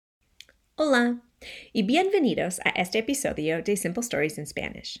Hola, y bienvenidos a este episodio de Simple Stories in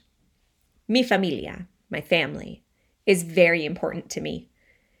Spanish. Mi familia, my family, is very important to me.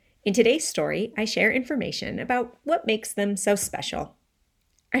 In today's story, I share information about what makes them so special.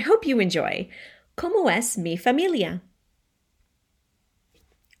 I hope you enjoy. ¿Cómo es mi familia?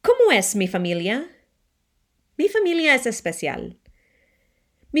 ¿Cómo es mi familia? Mi familia es especial.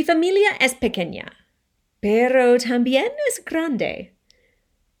 Mi familia es pequeña, pero también es grande.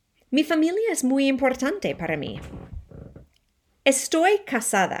 Mi familia es muy importante para mí. Estoy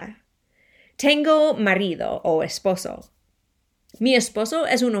casada. Tengo marido o esposo. Mi esposo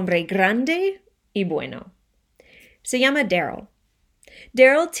es un hombre grande y bueno. Se llama Daryl.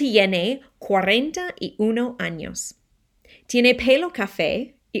 Daryl tiene 41 años. Tiene pelo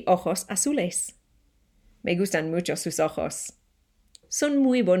café y ojos azules. Me gustan mucho sus ojos. Son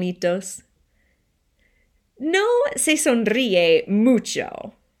muy bonitos. No se sonríe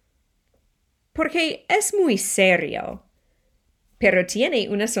mucho, porque es muy serio, pero tiene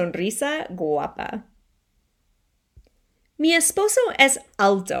una sonrisa guapa. Mi esposo es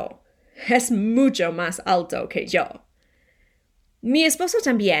alto. Es mucho más alto que yo. Mi esposo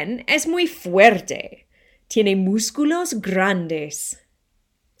también es muy fuerte. Tiene músculos grandes.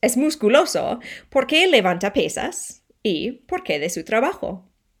 Es musculoso porque levanta pesas y porque de su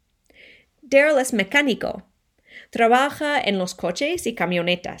trabajo. Daryl es mecánico. Trabaja en los coches y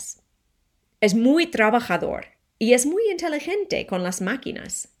camionetas. Es muy trabajador y es muy inteligente con las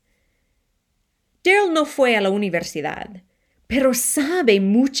máquinas. Daryl no fue a la universidad, pero sabe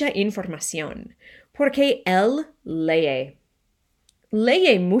mucha información porque él lee.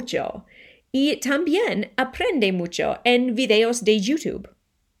 Lee mucho y también aprende mucho en videos de YouTube.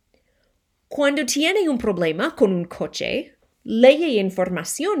 Cuando tiene un problema con un coche, lee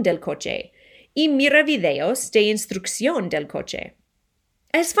información del coche y mira videos de instrucción del coche.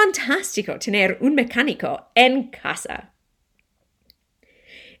 Es fantástico tener un mecánico en casa.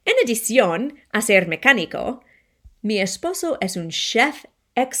 En adición a ser mecánico, mi esposo es un chef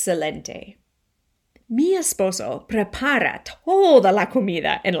excelente. Mi esposo prepara toda la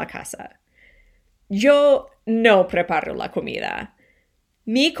comida en la casa. Yo no preparo la comida.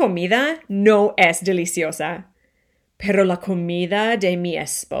 Mi comida no es deliciosa, pero la comida de mi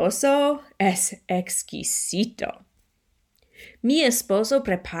esposo es exquisito. Mi esposo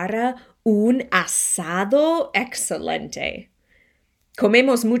prepara un asado excelente.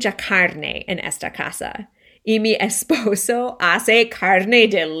 Comemos mucha carne en esta casa y mi esposo hace carne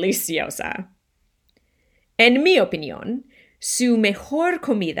deliciosa. En mi opinión, su mejor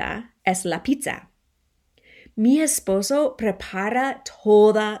comida es la pizza. Mi esposo prepara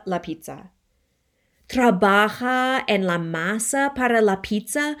toda la pizza. Trabaja en la masa para la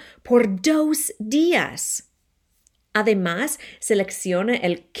pizza por 2 días. Además, selecciona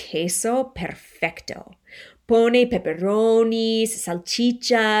el queso perfecto. Pone pepperonis,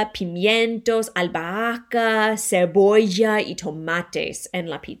 salchicha, pimientos, albahaca, cebolla y tomates en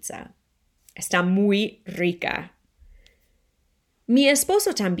la pizza. Está muy rica. Mi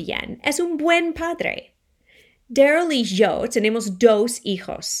esposo también es un buen padre. Daryl y yo tenemos 2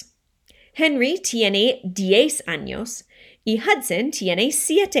 hijos. Henry tiene 10 años y Hudson tiene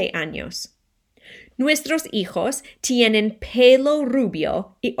 7 años. Nuestros hijos tienen pelo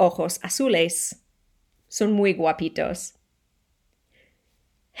rubio y ojos azules. Son muy guapitos.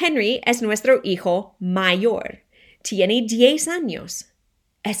 Henry es nuestro hijo mayor. Tiene 10 años.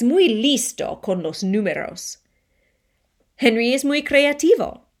 Es muy listo con los números. Henry es muy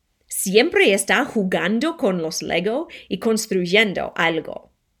creativo. Siempre está jugando con los Lego y construyendo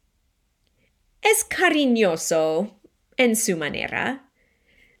algo. Es cariñoso en su manera.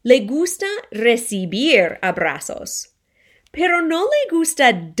 Le gusta recibir abrazos, pero no le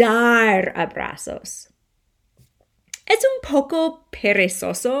gusta dar abrazos. Es un poco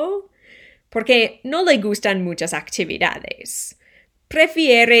perezoso porque no le gustan muchas actividades.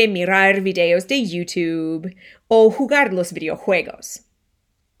 Prefiere mirar videos de YouTube o jugar los videojuegos.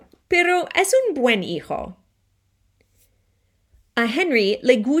 Pero es un buen hijo. A Henry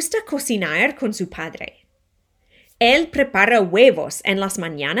le gusta cocinar con su padre. Él prepara huevos en las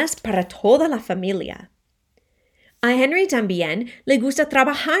mañanas para toda la familia. A Henry también le gusta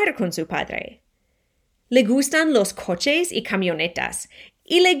trabajar con su padre. Le gustan los coches y camionetas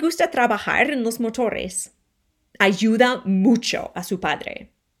y le gusta trabajar en los motores. Ayuda mucho a su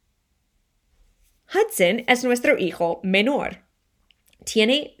padre. Hudson es nuestro hijo menor.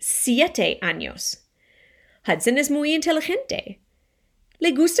 Tiene 7 años. Hudson es muy inteligente. Le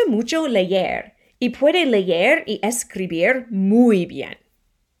gusta mucho leer y puede leer y escribir muy bien.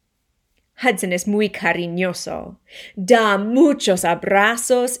 Hudson es muy cariñoso. Da muchos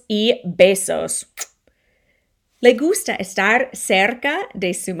abrazos y besos. Le gusta estar cerca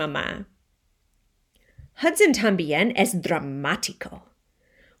de su mamá. Hudson también es dramático.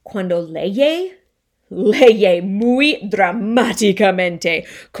 Cuando lee muy dramáticamente,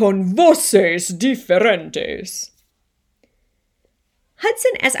 con voces diferentes.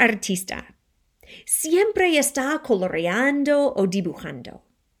 Hudson es artista. Siempre está coloreando o dibujando.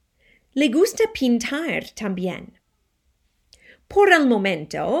 Le gusta pintar también. Por el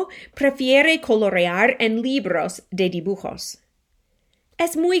momento, prefiere colorear en libros de dibujos.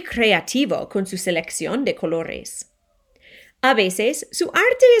 Es muy creativo con su selección de colores. A veces, su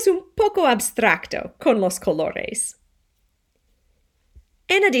arte es un poco abstracto con los colores.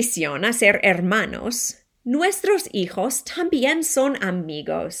 En adición a ser hermanos, nuestros hijos también son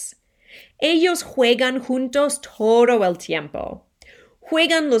amigos. Ellos juegan juntos todo el tiempo.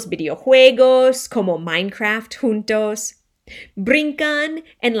 Juegan los videojuegos como Minecraft juntos. Brincan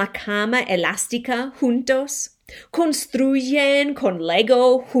en la cama elástica juntos. Construyen con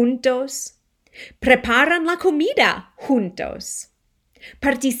Lego juntos. Preparan la comida juntos.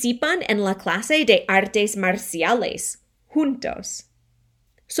 Participan en la clase de artes marciales juntos.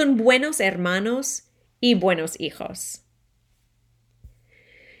 Son buenos hermanos y buenos hijos.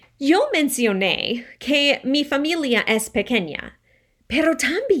 Yo mencioné que mi familia es pequeña, pero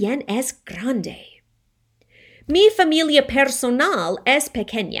también es grande. Mi familia personal es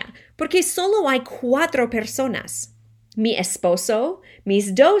pequeña porque solo hay 4 personas. Mi esposo,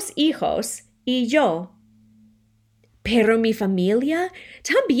 mis 2 hijos y yo. Pero mi familia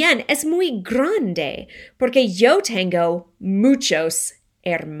también es muy grande porque yo tengo muchos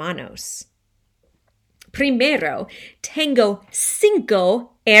hermanos. Primero, tengo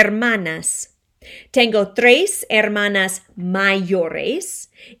 5 hermanas. Tengo 3 hermanas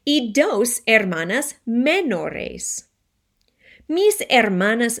mayores y 2 hermanas menores. Mis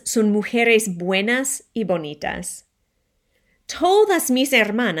hermanas son mujeres buenas y bonitas. Todas mis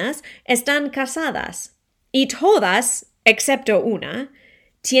hermanas están casadas y todas, excepto una,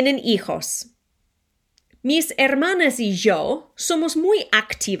 tienen hijos. Mis hermanas y yo somos muy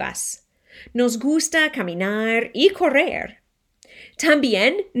activas. Nos gusta caminar y correr.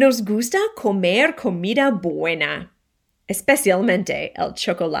 También nos gusta comer comida buena, especialmente el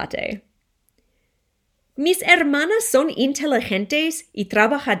chocolate. Mis hermanas son inteligentes y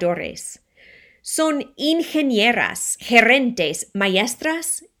trabajadores. Son ingenieras, gerentes,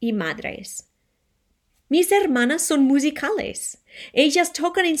 maestras y madres. Mis hermanas son musicales. Ellas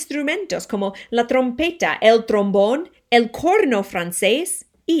tocan instrumentos como la trompeta, el trombón, el corno francés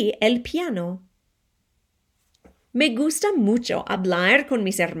y el piano. Me gusta mucho hablar con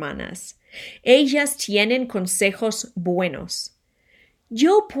mis hermanas. Ellas tienen consejos buenos.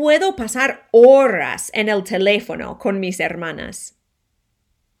 Yo puedo pasar horas en el teléfono con mis hermanas.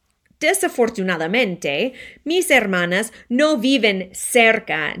 Desafortunadamente, mis hermanas no viven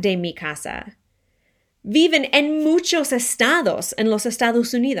cerca de mi casa. Viven en muchos estados en los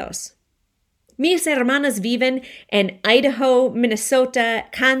Estados Unidos. Mis hermanas viven en Idaho, Minnesota,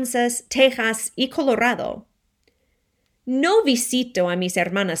 Kansas, Texas y Colorado. No visito a mis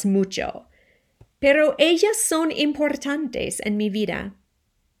hermanas mucho, pero ellas son importantes en mi vida.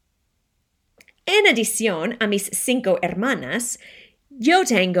 En adición a mis 5 hermanas, yo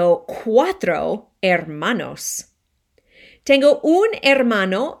tengo 4 hermanos. Tengo un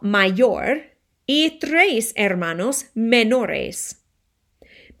hermano mayor y 3 hermanos menores.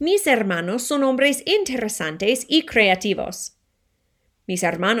 Mis hermanos son hombres interesantes y creativos. Mis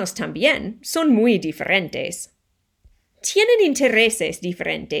hermanos también son muy diferentes. Tienen intereses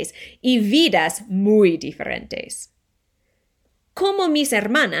diferentes y vidas muy diferentes. Como mis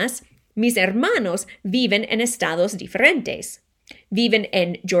hermanas, mis hermanos viven en estados diferentes. Viven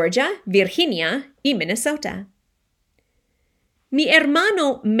en Georgia, Virginia y Minnesota. Mi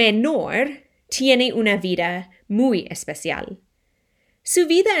hermano menor tiene una vida muy especial. Su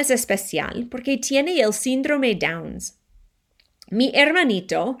vida es especial porque tiene el síndrome Downs. Mi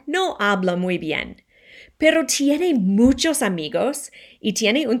hermanito no habla muy bien, pero tiene muchos amigos y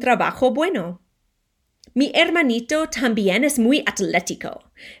tiene un trabajo bueno. Mi hermanito también es muy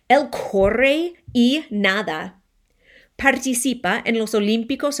atlético. Él corre y nada. Participa en los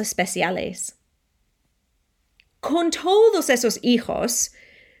Olímpicos especiales. Con todos esos hijos,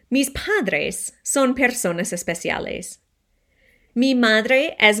 mis padres son personas especiales. Mi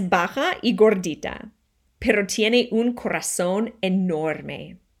madre es baja y gordita, pero tiene un corazón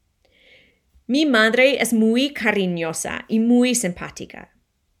enorme. Mi madre es muy cariñosa y muy simpática.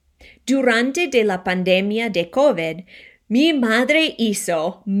 Durante la pandemia de COVID, Mi madre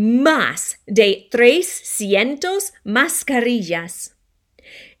hizo más de 300 mascarillas.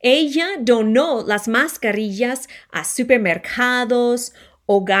 Ella donó las mascarillas a supermercados,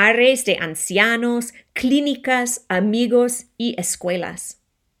 hogares de ancianos, clínicas, amigos y escuelas.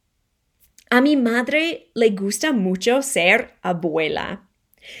 A mi madre le gusta mucho ser abuela.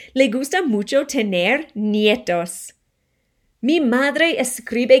 Le gusta mucho tener nietos. Mi madre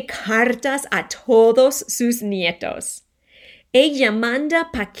escribe cartas a todos sus nietos. Ella manda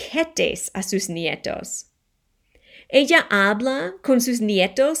paquetes a sus nietos. Ella habla con sus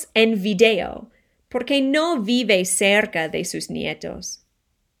nietos en video porque no vive cerca de sus nietos.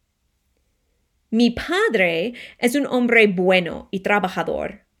 Mi padre es un hombre bueno y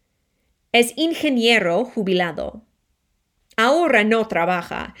trabajador. Es ingeniero jubilado. Ahora no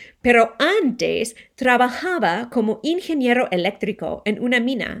trabaja, pero antes trabajaba como ingeniero eléctrico en una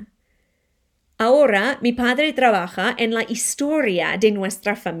mina. Ahora mi padre trabaja en la historia de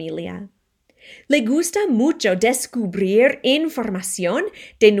nuestra familia. Le gusta mucho descubrir información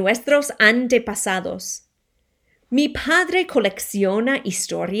de nuestros antepasados. Mi padre colecciona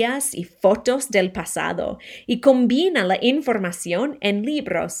historias y fotos del pasado y combina la información en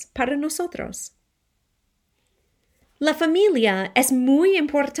libros para nosotros. La familia es muy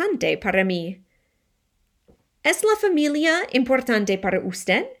importante para mí. ¿Es la familia importante para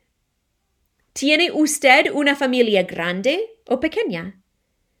usted? ¿Tiene usted una familia grande o pequeña?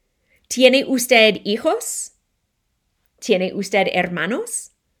 ¿Tiene usted hijos? ¿Tiene usted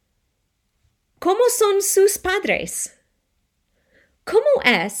hermanos? ¿Cómo son sus padres? ¿Cómo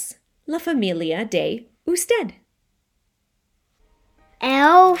es la familia de usted?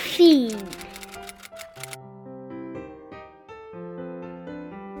 El fin.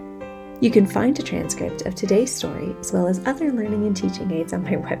 You can find a transcript of today's story as well as other learning and teaching aids on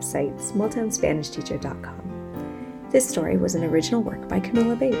my website, smalltownspanishteacher.com. This story was an original work by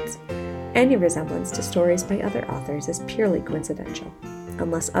Camilla Bates. Any resemblance to stories by other authors is purely coincidental,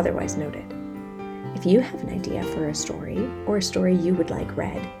 unless otherwise noted. If you have an idea for a story or a story you would like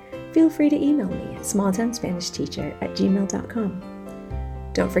read, feel free to email me at smalltownspanishteacher@gmail.com.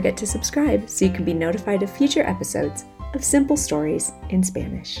 Don't forget to subscribe so you can be notified of future episodes of Simple Stories in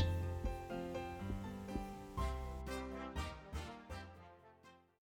Spanish.